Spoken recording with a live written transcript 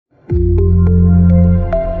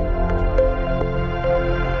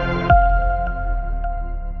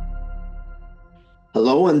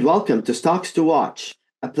and welcome to Stocks to Watch,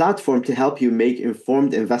 a platform to help you make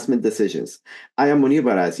informed investment decisions. I am Munir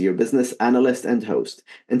Barazi, your business analyst and host,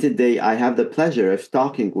 and today I have the pleasure of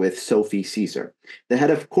talking with Sophy Cesar, the head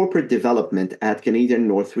of corporate development at Canadian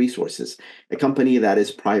North Resources, a company that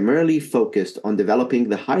is primarily focused on developing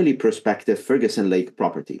the highly prospective Ferguson Lake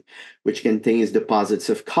property, which contains deposits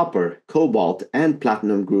of copper, cobalt, and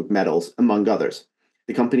platinum group metals, among others.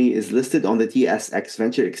 The company is listed on the TSX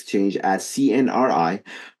Venture Exchange as CNRI,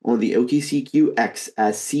 on the OTCQX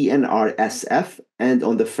as CNRSF, and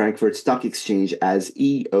on the Frankfurt Stock Exchange as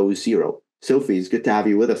EO0. Sophy, it's good to have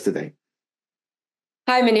you with us today.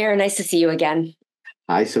 Hi, Munir. Nice to see you again.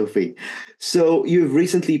 Hi, Sophy. So you've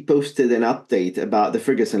recently posted an update about the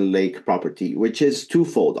Ferguson Lake property, which is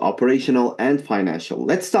twofold, operational and financial.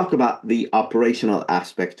 Let's talk about the operational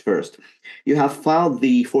aspect first. You have filed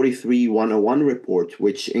the 43101 report,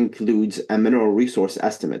 which includes a mineral resource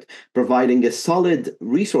estimate, providing a solid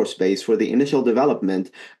resource base for the initial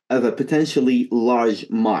development of a potentially large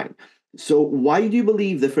mine. So why do you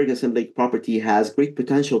believe the Ferguson Lake property has great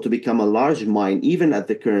potential to become a large mine, even at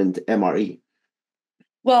the current MRE?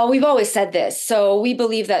 Well, we've always said this. So we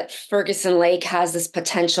believe that Ferguson Lake has this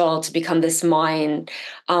potential to become this mine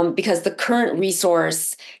because the current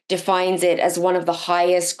resource defines it as one of the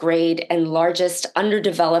highest grade and largest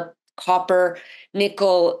underdeveloped copper,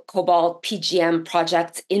 nickel, cobalt, PGM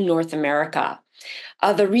projects in North America.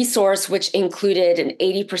 The resource, which included an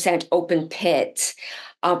 80% open pit,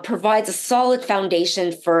 provides a solid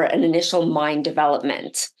foundation for an initial mine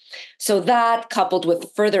development. So that, coupled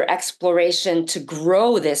with further exploration to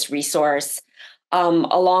grow this resource,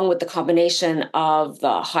 along with the combination of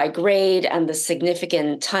the high grade and the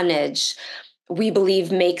significant tonnage, we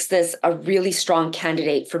believe makes this a really strong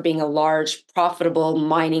candidate for being a large, profitable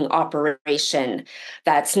mining operation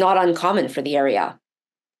that's not uncommon for the area.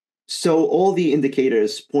 So all the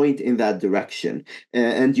indicators point in that direction.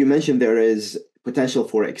 And you mentioned there is potential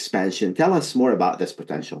for expansion. Tell us more about this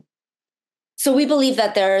potential. So we believe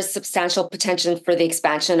that there is substantial potential for the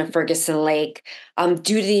expansion of Ferguson Lake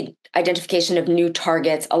due to the identification of new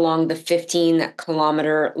targets along the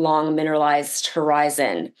 15-kilometer long mineralized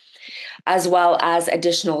horizon, as well as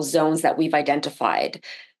additional zones that we've identified.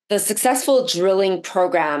 The successful drilling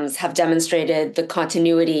programs have demonstrated the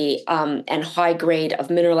continuity and high grade of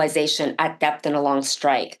mineralization at depth and along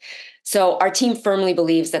strike. So our team firmly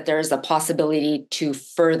believes that there is a possibility to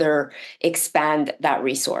further expand that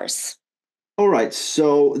resource. All right,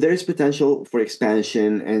 so there's potential for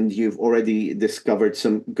expansion, and you've already discovered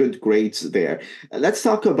some good grades there. Let's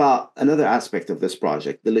talk about another aspect of this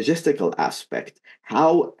project, the logistical aspect.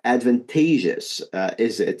 How advantageous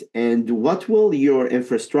is it, and what will your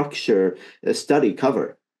infrastructure study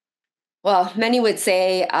cover? Well, many would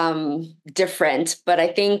say different, but I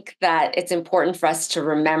think that it's important for us to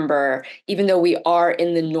remember, even though we are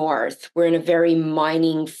in the north, we're in a very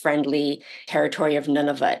mining-friendly territory of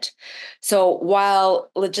Nunavut. So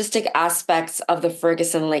while logistic aspects of the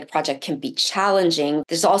Ferguson Lake project can be challenging,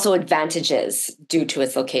 there's also advantages due to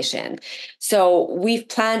its location. So we've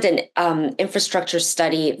planned an infrastructure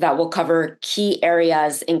study that will cover key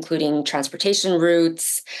areas, including transportation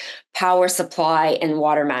routes, power supply, and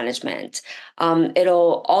water management.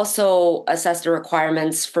 It'll also assess the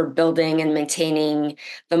requirements for building and maintaining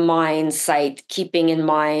the mine site, keeping in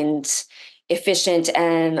mind efficient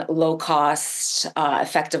and low-cost,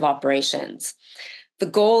 effective operations. The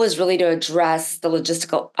goal is really to address the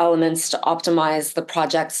logistical elements to optimize the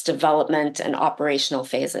project's development and operational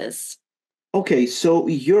phases. Okay, so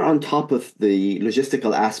you're on top of the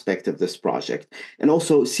logistical aspect of this project. And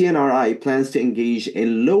also, CNRI plans to engage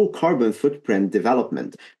in low carbon footprint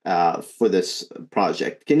development for this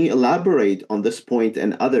project. Can you elaborate on this point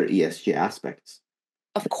and other ESG aspects?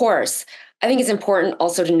 Of course. I think it's important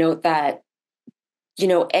also to note that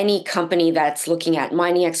any company that's looking at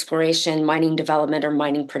mining exploration, mining development, or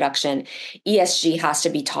mining production, ESG has to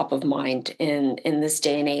be top of mind in this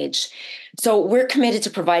day and age. So we're committed to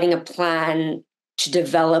providing a plan to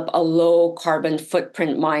develop a low carbon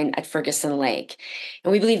footprint mine at Ferguson Lake.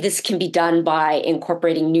 And we believe this can be done by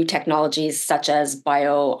incorporating new technologies such as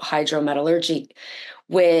biohydrometallurgy,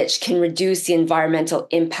 which can reduce the environmental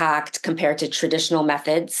impact compared to traditional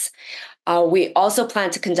methods. We also plan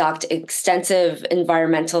to conduct extensive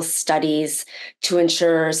environmental studies to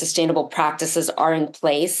ensure sustainable practices are in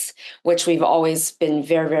place, which we've always been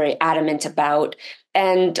very, very adamant about.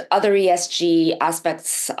 And other ESG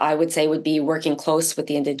aspects, I would say, would be working close with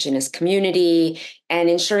the Indigenous community and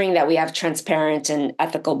ensuring that we have transparent and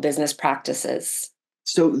ethical business practices.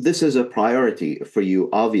 So this is a priority for you,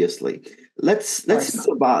 obviously. Of Let's course.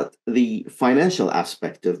 talk about the financial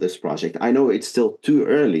aspect of this project. I know it's still too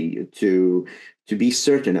early to be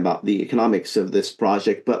certain about the economics of this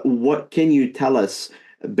project, but what can you tell us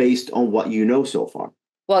based on what you know so far?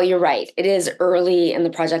 Well, you're right. It is early in the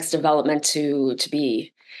project's development to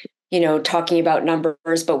be, talking about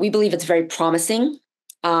numbers, but we believe it's very promising.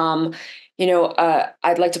 Um,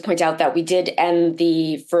 I'd like to point out that we did end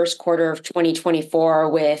the first quarter of 2024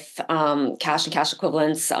 with cash and cash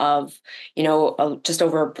equivalents of, just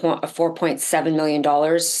over $4.7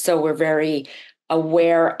 million. So we're very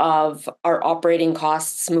aware of our operating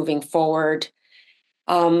costs moving forward.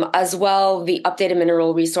 As well, the updated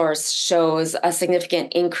mineral resource shows a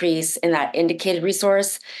significant increase in that indicated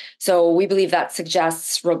resource. So we believe that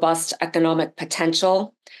suggests robust economic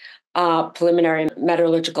potential. Preliminary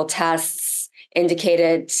metallurgical tests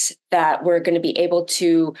indicated that we're going to be able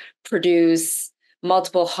to produce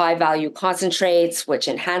multiple high value concentrates, which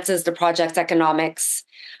enhances the project's economics.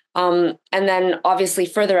 And then obviously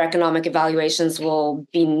further economic evaluations will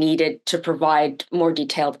be needed to provide more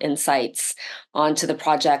detailed insights onto the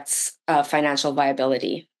project's financial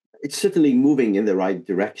viability. It's certainly moving in the right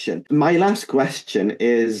direction. My last question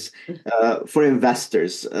is for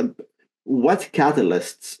investors. What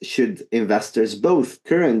catalysts should investors, both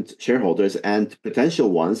current shareholders and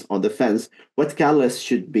potential ones on the fence, what catalysts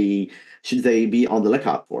should they be on the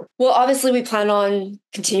lookout for? Well, obviously, we plan on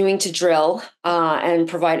continuing to drill and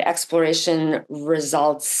provide exploration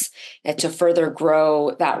results to further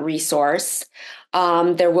grow that resource.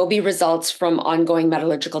 There will be results from ongoing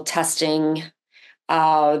metallurgical testing.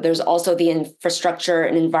 There's also the infrastructure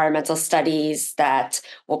and environmental studies that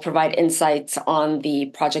will provide insights on the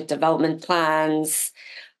project development plans.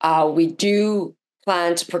 We do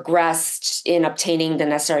plan to progress in obtaining the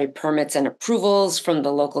necessary permits and approvals from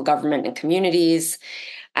the local government and communities.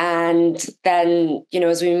 And then,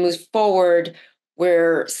 as we move forward,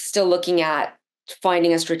 we're still looking at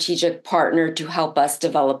finding a strategic partner to help us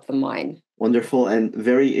develop the mine. Wonderful and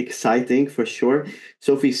very exciting for sure.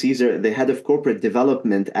 Sophy Cesar, the head of corporate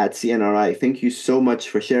development at CNRI, thank you so much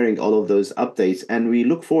for sharing all of those updates. And we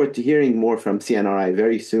look forward to hearing more from CNRI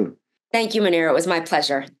very soon. Thank you, Munir. It was my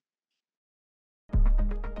pleasure.